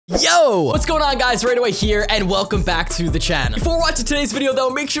Yo, what's going on, guys? Right away here, and welcome back to the channel. Before watching today's video, though,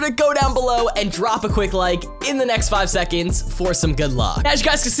 make sure to go down below and drop a quick like in the next 5 seconds for some good luck. As you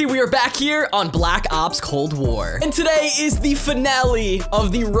guys can see, we are back here on Black Ops Cold War, and today is the finale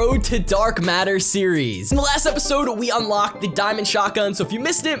of the Road to Dark Matter series. In the last episode, we unlocked the diamond shotgun, so if you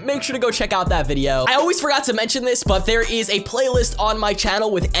missed it, make sure to go check out that video. I always forgot to mention this, but there is a playlist on my channel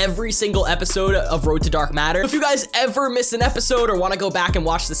with every single episode of Road to Dark Matter. If you guys ever miss an episode or want to go back and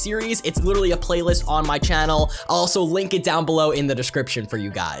watch the series, it's literally a playlist on my channel. I'll also link it down below in the description for you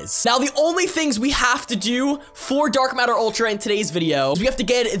guys. Now, the only things we have to do for Dark Matter Ultra in today's video is we have to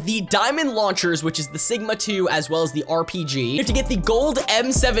get the diamond launchers, which is the Sigma 2, as well as the RPG. We have to get the gold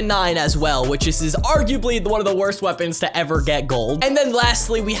M79 as well, which is arguably one of the worst weapons to ever get gold. And then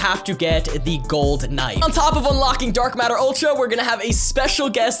lastly, we have to get the gold knife. On top of unlocking Dark Matter Ultra, we're gonna have a special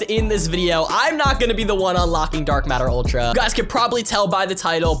guest in this video. I'm not gonna be the one unlocking Dark Matter Ultra. You guys can probably tell by the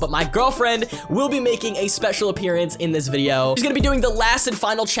title, but my girlfriend will be making a special appearance in this video. She's gonna be doing the last and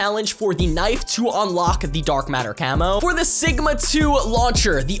final challenge for the knife to unlock the Dark Matter camo. For the Sigma 2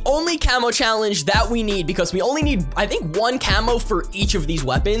 launcher, the only camo challenge that we need, because we only need, I think, 1 camo for each of these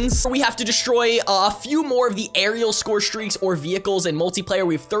weapons. We have to destroy a few more of the aerial score streaks or vehicles in multiplayer.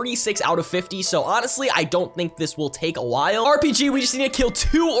 We have 36 out of 50, so honestly, I don't think this will take a while. RPG, we just need to kill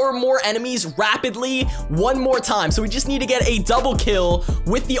 2 or more enemies rapidly 1 more time. So we just need to get a double kill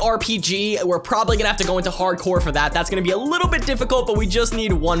with the RPG. We're probably gonna have to go into hardcore for that. That's gonna be a little bit difficult, but we just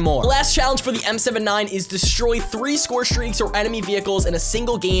need 1 more. The last challenge for the M79 is destroy 3 score streaks or enemy vehicles in a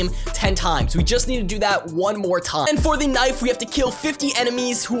single game 10 times. We just need to do that 1 more time. And for the knife, we have to kill 50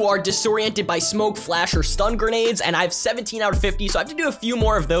 enemies who are disoriented by smoke, flash, or stun grenades, and I have 17 out of 50, so I have to do a few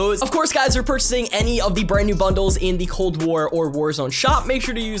more of those. Of course, guys, are purchasing any of the brand new bundles in the Cold War or Warzone shop, make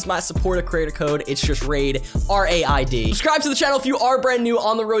sure to use my supporter creator code. It's just RAID, RAID. Subscribe to the channel if you are brand new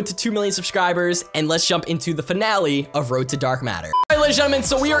on the road to 2 million subscribers, and let's jump into the finale of Road to Dark Matter. All right, ladies and gentlemen,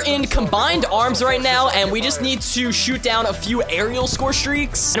 so we are in combined arms right now, and we just need to shoot down a few aerial score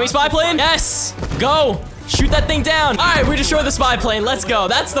streaks. Enemy spy plane? Yes, go. Shoot that thing down. All right, we destroyed the spy plane. Let's go.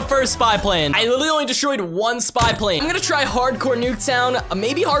 That's the first spy plane. I literally only destroyed 1 spy plane. I'm gonna try hardcore Nuketown.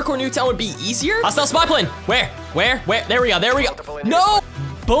 Maybe hardcore Nuketown would be easier. Hostile spy plane. Where? There we go. There we go. No.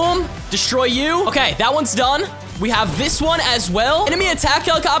 Boom. Destroy you. Okay, that one's done. We have this one as well. Enemy attack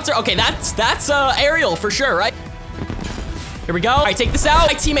helicopter. Okay, that's aerial for sure, right? Here we go. All right, take this out.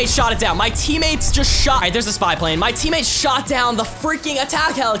 My teammates shot it down. My teammates just shot. All right, there's a spy plane. My teammates shot down the freaking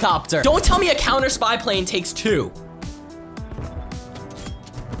attack helicopter. Don't tell me a counter spy plane takes 2.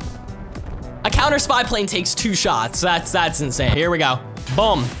 A counter spy plane takes 2 shots. That's insane. Here we go.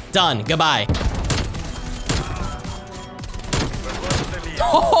 Boom. Done. Goodbye.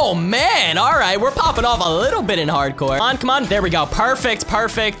 Oh, man. All right, we're popping off a little bit in hardcore. Come on. There we go. Perfect.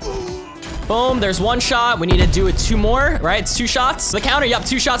 Boom, there's 1 shot. We need to do it 2 more, right? It's 2 shots. The counter, yep,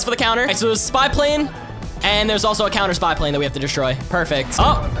 2 shots for the counter. All right, so there's a spy plane, and there's also a counter spy plane that we have to destroy. Perfect.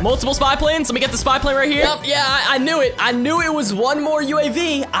 Oh, multiple spy planes. Let me get the spy plane right here. Yep, yeah, I knew it. I knew it was 1 more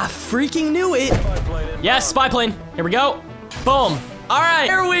UAV. I freaking knew it. Yes, spy plane. Here we go. Boom. All right,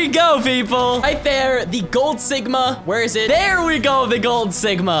 here we go, people. Right there, the gold Sigma. Where is it? There we go, the gold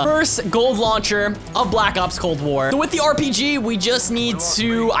Sigma. First gold launcher of Black Ops Cold War. So with the RPG, we just need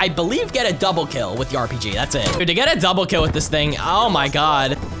to, I believe, get a double kill with the RPG. That's it. Dude, to get a double kill with this thing, oh my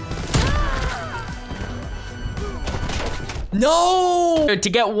God. No! Dude, to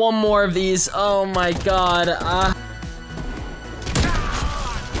get 1 more of these, oh my God.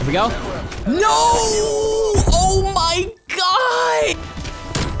 Here we go. No! Oh my God!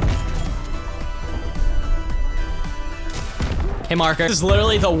 Hey, marker. This is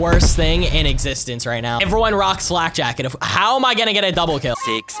literally the worst thing in existence right now. Everyone rocks flak jacket. How am I gonna get a double kill?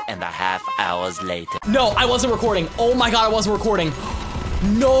 6.5 hours later. No, I wasn't recording. Oh my God, I wasn't recording.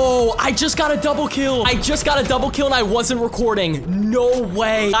 No, I just got a double kill. I just got a double kill and I wasn't recording. No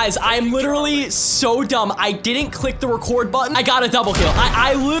way. Guys, I'm literally so dumb. I didn't click the record button. I got a double kill.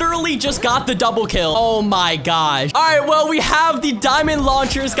 I literally just got the double kill. Oh my gosh. All right, well, we have the diamond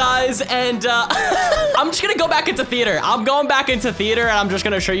launchers, guys, and I'm just gonna go back into theater. I'm going back into theater and I'm just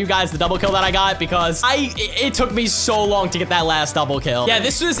gonna show you guys the double kill that I got because it took me so long to get that last double kill. Yeah,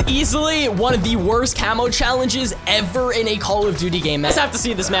 this was easily one of the worst camo challenges ever in a Call of Duty game. Let's have to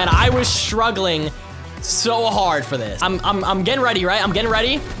see this, man. I was struggling so hard for this. I'm getting ready, right? I'm getting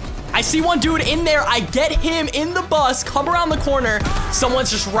ready. I see one dude in there. I get him in the bus, come around the corner.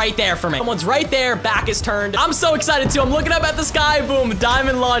 Someone's just right there for me. Someone's right there, back is turned. I'm so excited too. I'm looking up at the sky, boom,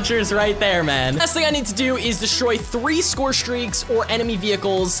 diamond launchers right there, man. Last thing I need to do is destroy 3 score streaks or enemy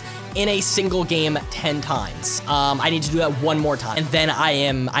vehicles in a single game 10 times. I need to do that one more time, and then I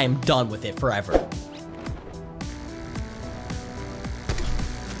am done with it forever.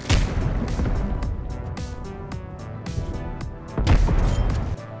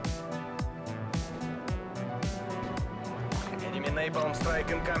 Napalm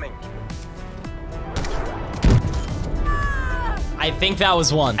strike incoming. I think that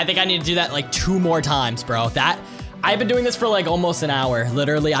was one. I think I need to do that like 2 more times, bro. I've been doing this for like almost an hour.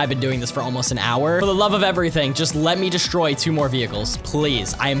 Literally, I've been doing this for almost an hour. For the love of everything, just let me destroy 2 more vehicles,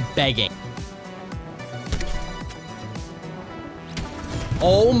 please. I am begging.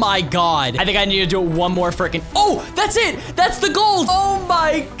 Oh my God. I think I need to do it one more freaking. Oh, that's it. That's the gold. Oh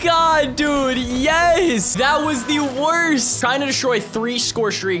my God, dude. Yes. That was the worst. Trying to destroy 3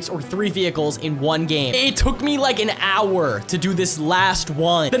 score streaks or 3 vehicles in one game. It took me like an hour to do this last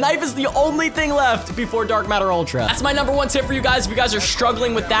one. The knife is the only thing left before Dark Matter Ultra. That's my #1 tip for you guys. If you guys are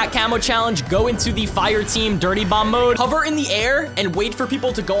struggling with that camo challenge, go into the fire team dirty bomb mode. Hover in the air and wait for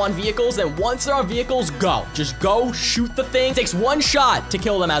people to go on vehicles. And once they're on vehicles, go. Just go shoot the thing. It takes 1 shot to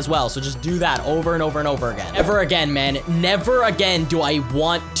kill them as well. So just do that over and over and over again. Never again, man. Never again do I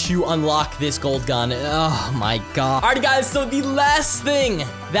want to unlock this gold gun. Oh my God. Alrighty guys, so the last thing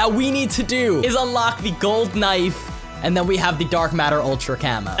that we need to do is unlock the gold knife, and then we have the Dark Matter Ultra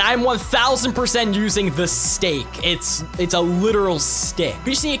camo. I'm 1000% using the stake. It's a literal stick.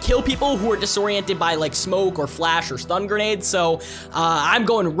 We just need to kill people who are disoriented by like smoke or flash or stun grenades. So I'm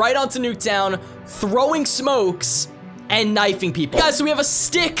going right onto Nuketown, throwing smokes, and knifing people. Guys, so we have a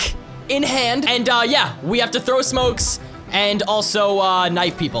stick in hand, and yeah, we have to throw smokes and also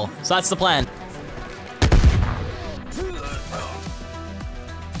knife people. So that's the plan.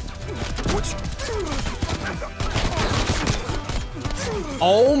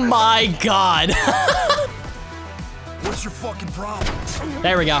 Oh my God. What's your fucking problem?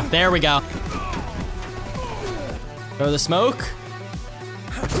 There we go. There we go. Throw the smoke.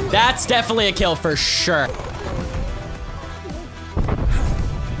 That's definitely a kill for sure.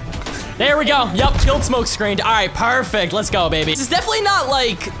 There we go. Yup, killed smoke screened. All right, perfect. Let's go, baby. This is definitely not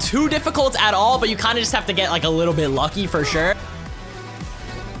like too difficult at all, but you kind of just have to get like a little bit lucky for sure.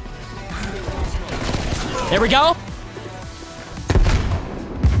 There we go.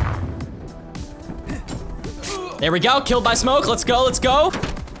 There we go. Killed by smoke. Let's go. Let's go.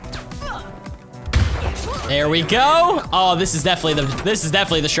 There we go. Oh, this is definitely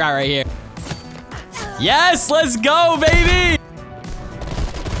the strat right here. Yes, let's go, baby.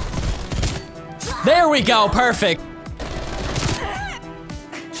 There we go, perfect.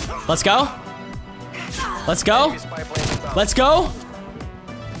 Let's go. Let's go. Let's go.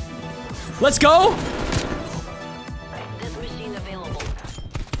 Let's go.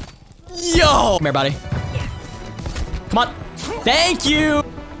 Yo! Come here, buddy. Come on. Thank you.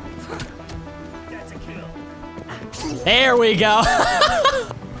 There we go.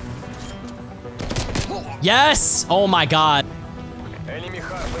 Yes. Oh my God.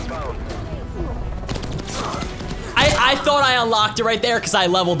 I thought I unlocked it right there because I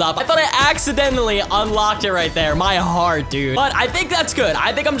leveled up. I thought I accidentally unlocked it right there. My heart, dude. But I think that's good.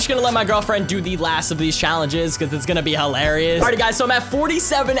 I think I'm just gonna let my girlfriend do the last of these challenges because it's gonna be hilarious. Alrighty, guys, so I'm at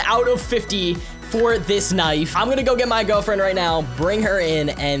 47 out of 50 for this knife. I'm gonna go get my girlfriend right now, bring her in,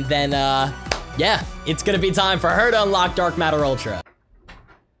 and then, yeah, it's gonna be time for her to unlock Dark Matter Ultra.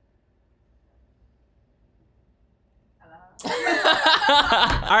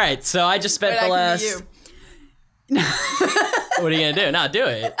 All right, so I just spent the last... What are you gonna do? No, do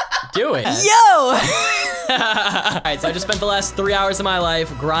it. Do it. Yo! All right, so I just spent the last 3 hours of my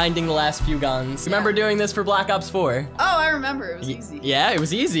life grinding the last few guns. Remember doing this for Black Ops 4? Oh, I remember. It was easy. Yeah, it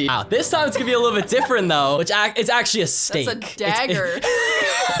was easy. Wow, this time it's gonna be a little bit different though. It's actually a stake. That's a dagger.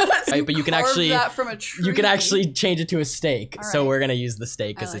 Right, but you can actually that from a tree. You can actually change it to a stake. All So right. we're gonna use the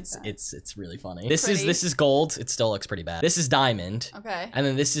stake because like it's really funny. This is gold. It still looks pretty bad. This is diamond. Okay. And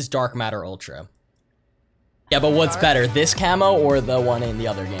then this is Dark Matter Ultra. Yeah, but what's better, this camo or the one in the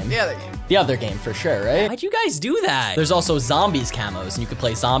other game? The other game. The other game, for sure, right? Why'd you guys do that? There's also zombies camos, and you can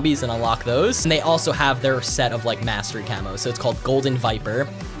play zombies and unlock those. And they also have their set of, like, mastery camos. So it's called Golden Viper,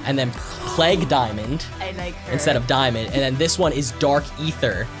 and then Plague Diamond. I like her. Instead of Diamond. And then this one is Dark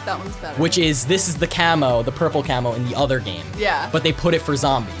Ether. That one's better. Which is, this is the camo, the purple camo in the other game. Yeah. But they put it for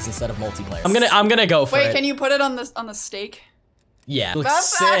zombies instead of multiplayer. I'm gonna go for it. Wait, can you put it on the stake? Yeah, looks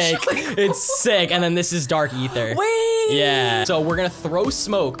That's sick. actually cool. It's sick. And then this is dark ether. Wait. Yeah. So we're gonna throw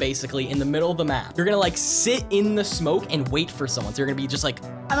smoke basically in the middle of the map. You're gonna like sit in the smoke and wait for someone. So you're gonna be just like,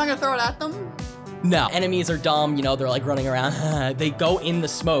 I'm not gonna throw it at them. no. Enemies are dumb, you know, they're like running around. They go in the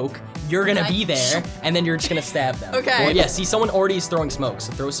smoke. You're gonna be there, and then you're just gonna stab them. Okay. Well, yeah, see, someone already is throwing smoke,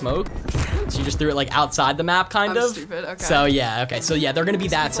 so throw smoke. So you just threw it like outside the map, kind I'm of. stupid, okay. So yeah, okay. So yeah, they're gonna be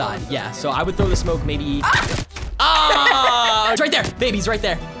that side. Yeah, so I would throw the smoke maybe. Ah! Ah! It's right there, baby's right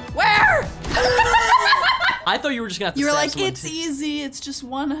there. Where? I thought you were just gonna have to You were stab like, someone, it's too. easy. It's just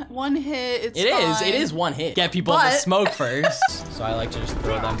one hit. It's It fine. is one hit. Get people in the But- smoke first. So I like to just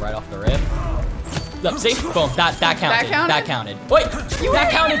throw them right off the rip. Look, see? Boom, that counted. That counted? Wait,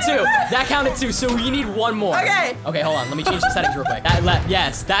 that counted too. That counted too, so you need one more. Okay. Okay, hold on, let me change the settings real quick.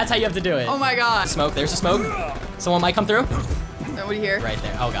 Yes, that's how you have to do it. Oh my god. Smoke, there's a smoke. Someone might come through. Nobody here. Right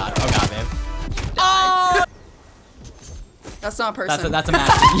there, oh god, babe. Oh! That's not a person. That's a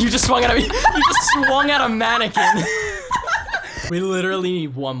mannequin. You just swung at me. You just swung at a mannequin. We literally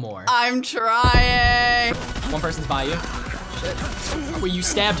need one more. I'm trying. One person's by you. Shit. Well, you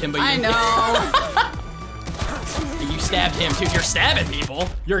stabbed him, but you I know. You stabbed him too. You're stabbing people.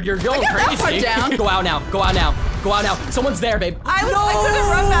 You're going got that crazy. part down. Go out now. Go out now. Go out now. Someone's there, babe. I couldn't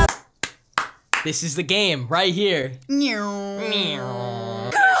run that. This is the game right here.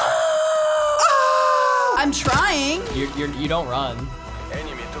 I'm trying. You don't run.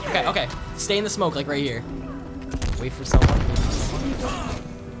 Enemy to Okay, okay. Stay in the smoke, like right here. Wait for someone.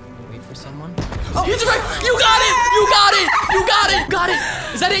 Wait for someone. Oh, you right. You got it. You got it. You got it. Got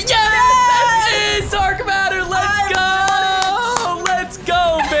it. Is that it? Yeah. That's it. Dark matter. Let's go. Let's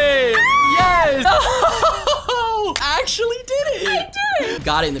go, babe. Yes. Oh, actually did it. I did it.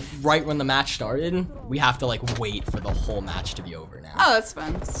 Got it right when the match started. We have to like wait for the whole match to be over now. Oh, that's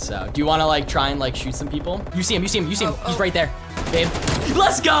fun. So, do you want to like try and like shoot some people? You see him, you see him, you see him. Oh, He's oh. right there, babe.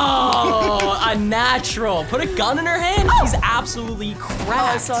 Let's go! A natural. Put a gun in her hand. He's absolutely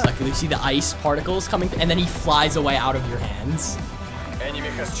cracked. saw it. Like, you see the ice particles coming, and then he flies away out of your hands. Enemy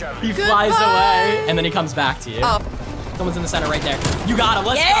has Charlie. He flies away, and then he comes back to you. Oh. Someone's in the center right there. You got him.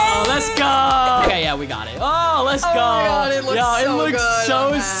 Let's go. Let's go. Okay, yeah, we got it. Oh, let's go. Oh my god, it looks Yo, so it looks good so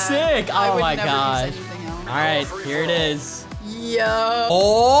on that. sick. I Oh would my never gosh. use anything else. All right, here it is. Yo.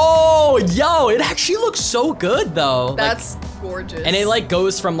 Oh, yo, it actually looks so good though. That's gorgeous. And it like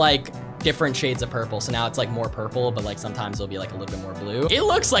goes from like different shades of purple. So now it's like more purple, but like sometimes it'll be like a little bit more blue. It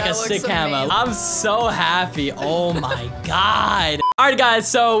looks like That a looks sick camo. amazing. I'm so happy. Oh my God. All right, guys,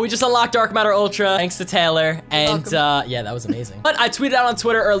 so we just unlocked Dark Matter Ultra thanks to Taylor. And yeah, that was amazing. But I tweeted out on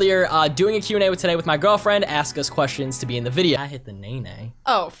Twitter earlier, doing a Q&A today with my girlfriend, ask us questions to be in the video. I hit the nay-nay.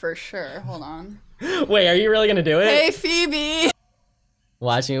 Oh, for sure. Hold on. Wait, are you really gonna do it? Hey, Phoebe.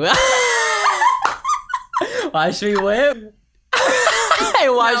 Watch me whip. Watch me whip. Hey,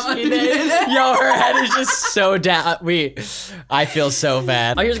 watch me dance. Yo, her head is just so down. I feel so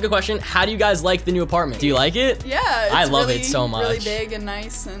bad. Oh, here's a good question. How do you guys like the new apartment? Do you like it? Yeah, it's I love really, it so much. Really big and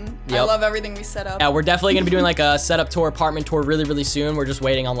nice, and I Yep. love everything we set up. Yeah, we're definitely gonna be doing like a setup tour, apartment tour really, really soon. We're just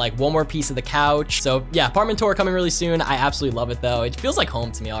waiting on like one more piece of the couch. So yeah, apartment tour coming really soon. I absolutely love it though. It feels like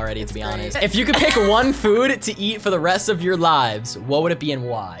home to me already, to be great. honest. If you could pick one food to eat for the rest of your lives, what would it be and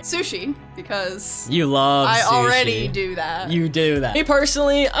why? Sushi, because You love I sushi. already do that. You do that. Me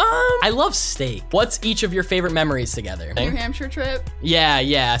personally, I love steak. What's each of your favorite memories together? New Hampshire trip.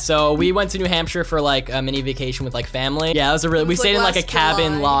 Yeah. So we went to New Hampshire for like a mini vacation with like family. Yeah, it was a really, we was, stayed like, in like a last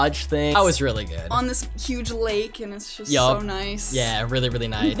cabin July. lodge thing. That was really good. On this huge lake, and it's just Yup. so nice. Yeah, really, really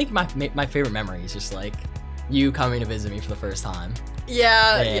nice. I think my favorite memory is just like you coming to visit me for the first time.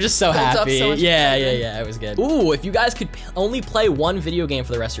 Yeah. Yeah, it just so builds up happy. so much Yeah, excitement. it was good. Ooh, if you guys could only play one video game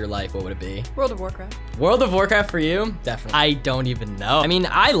for the rest of your life, what would it be? World of Warcraft. World of Warcraft for you? Definitely. I don't even know. I mean,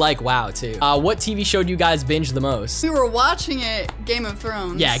 I like WoW too. What TV show do you guys binge the most? We were watching it, Game of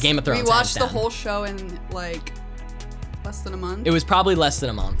Thrones. Yeah, Game of Thrones, We watched the hands down. whole show in like less than a month. It was probably less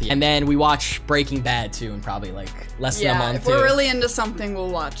than a month. And then we watched Breaking Bad too, in probably like less than a yeah, month if too. we're really into something, we'll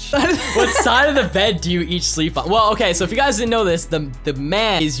watch. What side of the bed do you each sleep on? Well, okay, so if you guys didn't know this, the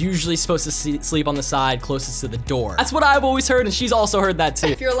man is usually supposed to sleep on the side closest to the door. That's what I've always heard, and she's also heard that too.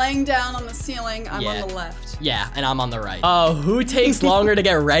 If you're laying down on the ceiling, I'm Yeah. on the left. Yeah, and I'm on the right. Oh, who takes longer to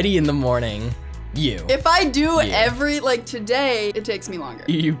get ready in the morning? You. If I do Yeah. like today, it takes me longer.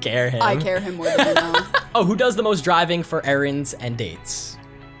 You care him. I care him more than you know. Oh, who does the most driving for errands and dates?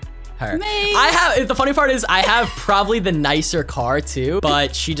 Her. Me. The funny part is I have probably the nicer car too,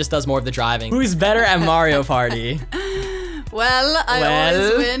 but she just does more of the driving. Who's better at Mario Party? Well, I Well.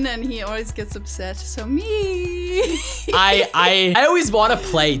 always win and he always gets upset, so me. I always want to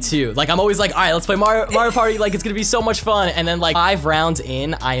play too. Like I'm always like, all right, let's play Mario Party. Like it's gonna be so much fun. And then like 5 rounds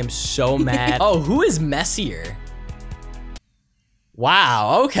in, I am so mad. Oh, who is messier?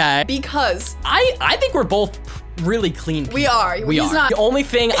 Wow. Okay. Because I think we're both really clean people. we are. We He's are. not. The only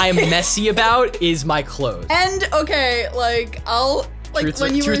thing I am messy about is my clothes. And okay, like I'll like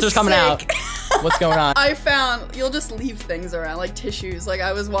when you were Truthers coming out. sick, What's going on? I found you'll just leave things around like tissues. Like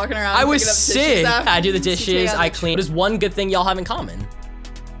I was walking around. I was picking up sick. tissues after I do the you take dishes. out I the clean. There's one good thing y'all have in common.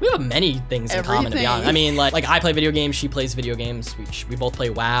 We have many things in common, to be honest. I mean, like I play video games. She plays video games. We both play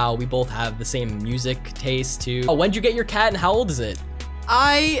WoW. We both have the same music taste too. Oh, when'd you get your cat and how old is it?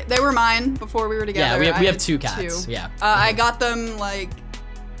 They were mine before we were together. Yeah, we have had 2 cats. Yeah. I got them like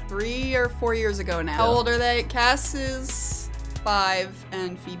 3 or 4 years ago now. How old are they? Cass is 5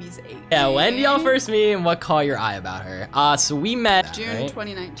 and Phoebe's 8. Yeah, when did y'all first meet and what caught your eye about her? So we met June right?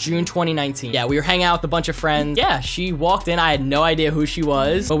 2019. June 2019. Yeah, we were hanging out with a bunch of friends. Yeah, she walked in. I had no idea who she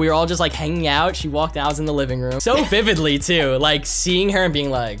was, but we were all just like hanging out. She walked in. I was in the living room. So vividly too, like seeing her and being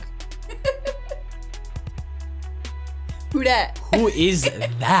like, Who dat? who is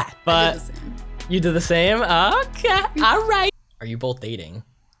that? I But did the same. you did the same? Okay, all right. Are you both dating?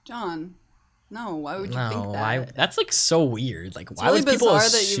 John, no. Why would you No, think that? why? That's like so weird. Like, It's why really would people bizarre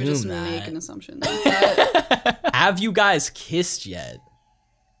that you assume would just that? make an assumption. But, Have you guys kissed yet?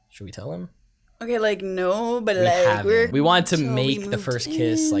 Should we tell him? okay, like no, but We like haven't. We wanted to so we make the moved first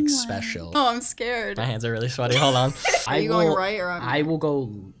kiss like in, special. Oh, I'm scared. My hands are really sweaty. Hold on. Are you going right or I'm I will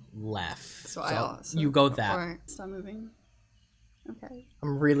go left. So you go that. Alright, stop moving. Okay.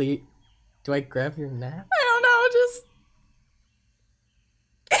 I'm really. Do I grab your neck? I don't know,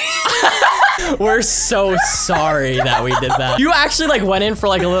 just We're so sorry that we did that. You actually like went in for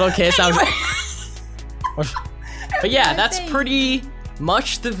like a little kiss. I was. But yeah, that's pretty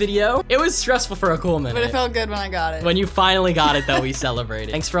much the video. It was stressful for a cool minute. but it felt good when I got it. When you finally got it, though, we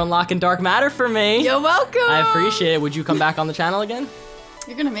celebrated. Thanks for unlocking Dark Matter for me. You're welcome. I appreciate it. Would you come back on the channel again?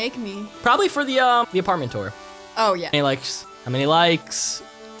 You're gonna make me. Probably for the apartment tour. Oh yeah. How many likes? How many likes?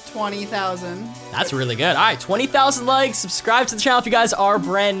 20,000. That's really good. All right, 20,000 likes. Subscribe to the channel if you guys are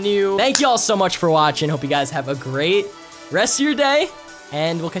brand new. Thank you all so much for watching. Hope you guys have a great rest of your day,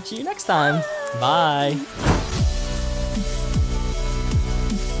 and we'll catch you next time. Bye.